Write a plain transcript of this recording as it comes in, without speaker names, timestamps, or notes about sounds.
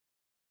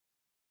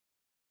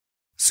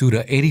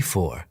Surah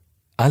 84,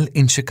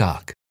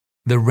 Al-Inshiqaq,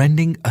 the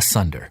rending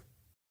asunder.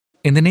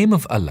 In the name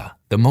of Allah,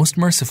 the most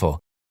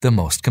merciful, the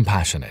most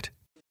compassionate.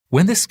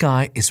 When the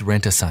sky is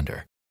rent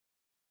asunder,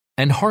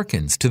 and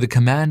hearkens to the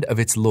command of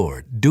its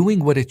Lord,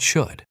 doing what it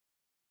should,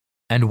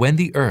 and when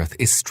the earth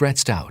is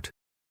stretched out,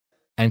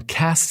 and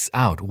casts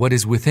out what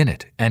is within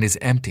it and is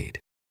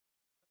emptied,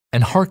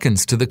 and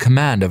hearkens to the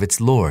command of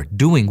its Lord,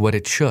 doing what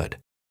it should.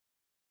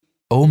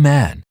 O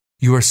man,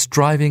 you are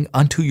striving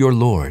unto your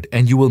Lord,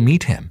 and you will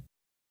meet him.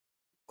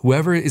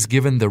 Whoever is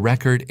given the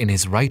record in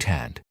his right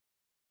hand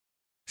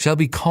shall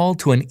be called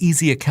to an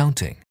easy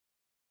accounting,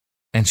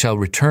 and shall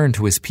return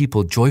to his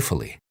people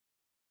joyfully.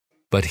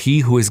 But he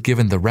who is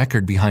given the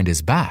record behind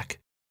his back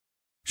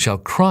shall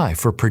cry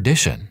for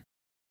perdition,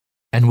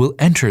 and will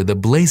enter the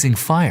blazing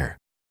fire.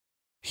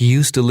 He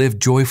used to live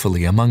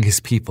joyfully among his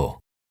people,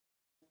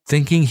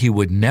 thinking he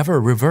would never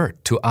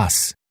revert to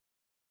us.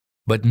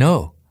 But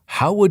no,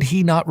 how would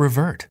he not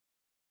revert?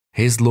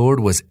 His Lord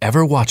was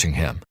ever watching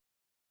him.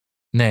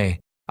 Nay,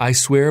 I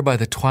swear by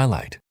the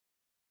twilight,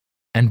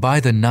 and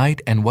by the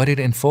night and what it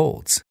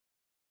enfolds,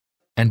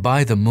 and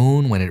by the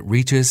moon when it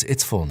reaches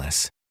its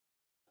fullness.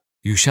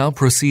 You shall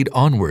proceed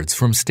onwards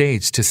from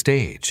stage to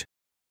stage.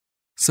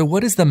 So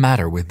what is the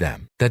matter with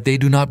them that they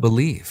do not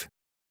believe?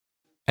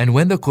 And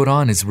when the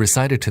Qur'an is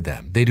recited to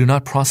them, they do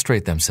not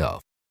prostrate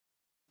themselves.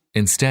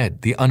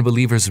 Instead, the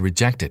unbelievers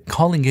reject it,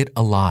 calling it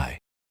a lie.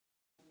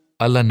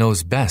 Allah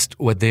knows best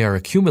what they are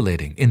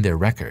accumulating in their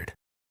record.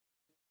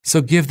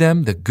 So give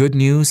them the good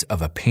news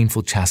of a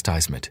painful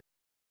chastisement.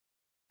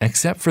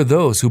 Except for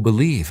those who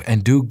believe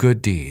and do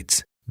good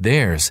deeds,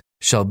 theirs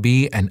shall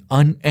be an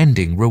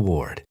unending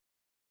reward.